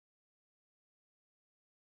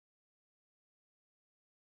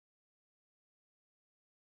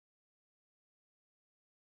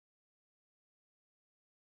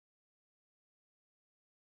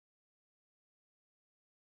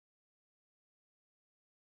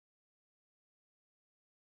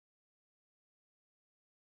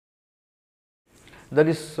That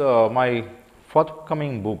is my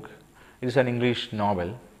forthcoming book. It is an English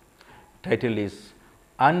novel. Title is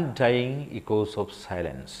Undying Echoes of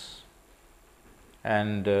Silence,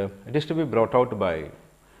 and it is to be brought out by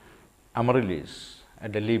Amaryllis, a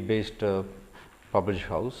Delhi-based publishing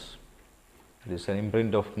house. It is an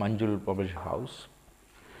imprint of Manjul Publishing House.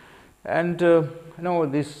 And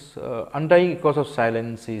this Undying Echoes of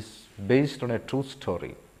Silence is based on a true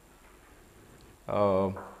story.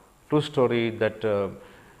 True story that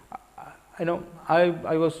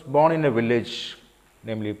I was born in a village,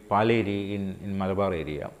 namely Paleri in Malabar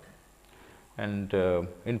area. And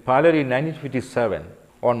in Paleri in 1957,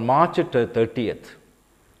 on March 30th,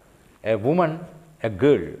 a woman, a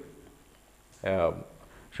girl,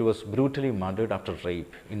 she was brutally murdered after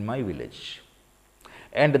rape in my village.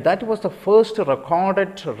 And that was the first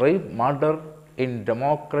recorded rape murder in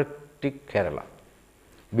democratic Kerala.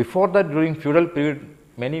 Before that, during feudal period,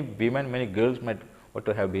 many women, many girls might ought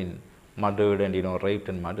to have been murdered and raped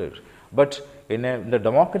and murdered. But in the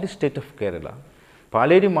democratic state of Kerala,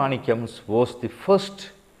 Paleri Manikyam's was the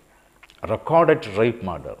first recorded rape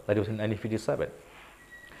murder. That was in 1957.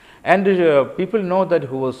 And people know that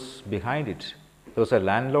who was behind it. There was a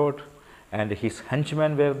landlord and his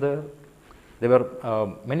henchmen were there. There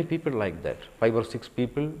were many people like that, 5 or 6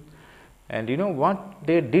 people. And what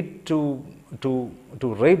they did to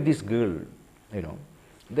rape this girl,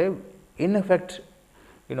 they in effect,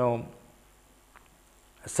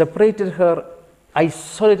 separated her,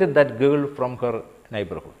 isolated that girl from her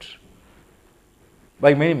neighborhood.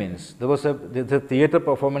 By many means, there was the theatre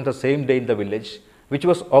performance the same day in the village, which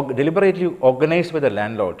was deliberately organized by the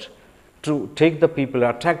landlord to take the people,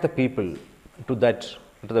 attract the people to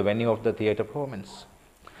the venue of the theatre performance.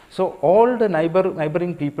 So all the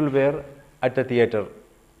neighboring people were at the theatre,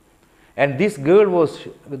 and this girl was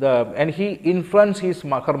and he influenced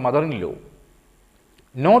her mother-in-law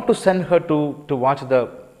not to send her to watch the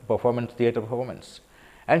theatre performance,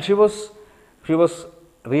 and she was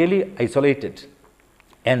really isolated.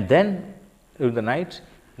 And then during the night,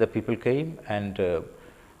 the people came, and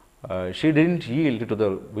she didn't yield to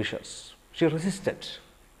the wishes. She resisted.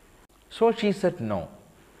 So she said no,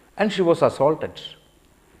 and she was assaulted.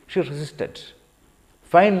 She resisted.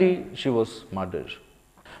 Finally, she was murdered.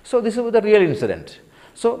 So this is the real incident.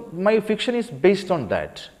 So my fiction is based on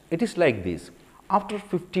that. It is like this. After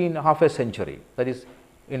half a century, that is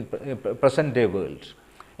in present day world,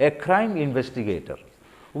 a crime investigator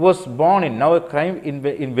was born in, now a crime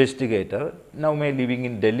investigator, now may living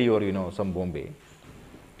in Delhi or some Bombay,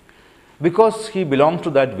 because he belongs to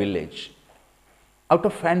that village. Out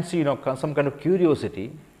of fancy, some kind of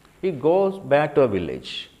curiosity, he goes back to a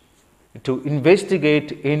village to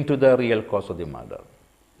investigate into the real cause of the murder.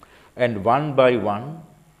 And one by one,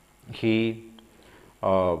 he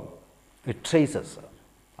traces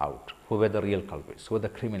out who were the real culprits, who were the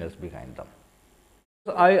criminals behind them.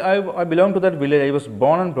 So I belong to that village. I was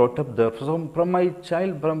born and brought up there. So from my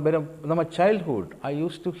childhood, I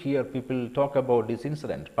used to hear people talk about this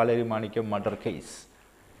incident, Paleri Manikyam murder case.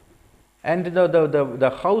 And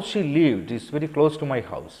the house she lived is very close to my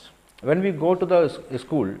house. When we go to the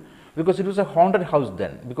school, because it was a haunted house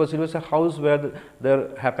then, because it was a house where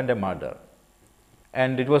there happened a murder,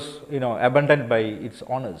 and it was abandoned by its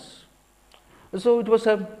owners. So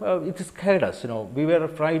it scared us. We were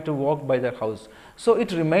afraid to walk by the house. So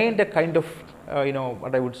it remained a kind of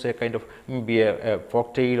what I would say, kind of maybe a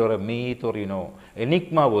folktale or a myth or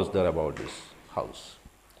enigma was there about this house.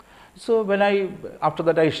 So when after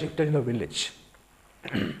that I shifted in the village,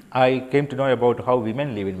 I came to know about how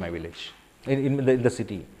women live in my village, in the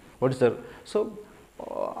city. What is there? So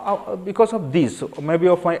because of this, maybe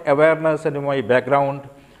of my awareness and my background,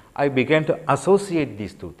 I began to associate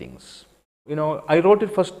these two things. I wrote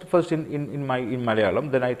it first in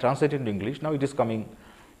Malayalam, then I translated into English. Now it is coming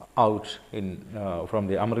out from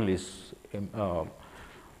the Amaryllis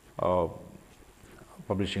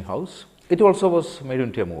publishing house. It also was made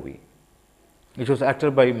into a movie. It was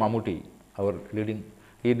acted by Mammootty, our leading.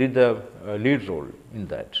 He did the lead role in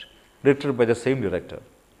that, directed by the same director,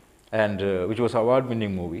 and which was an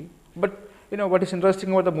award-winning movie. But what is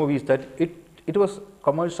interesting about the movie is that it was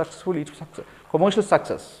commercial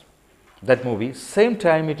success. That movie, same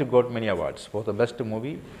time it got many awards for the best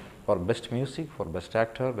movie, for best music, for best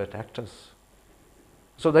actor, best actress.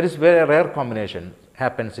 So that is where a rare combination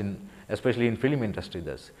happens especially in film industry.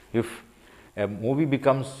 If a movie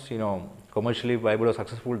becomes commercially viable or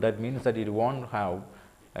successful, that means that it won't have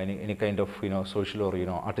any kind of social or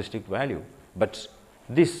artistic value. But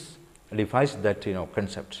this defies that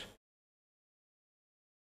concept.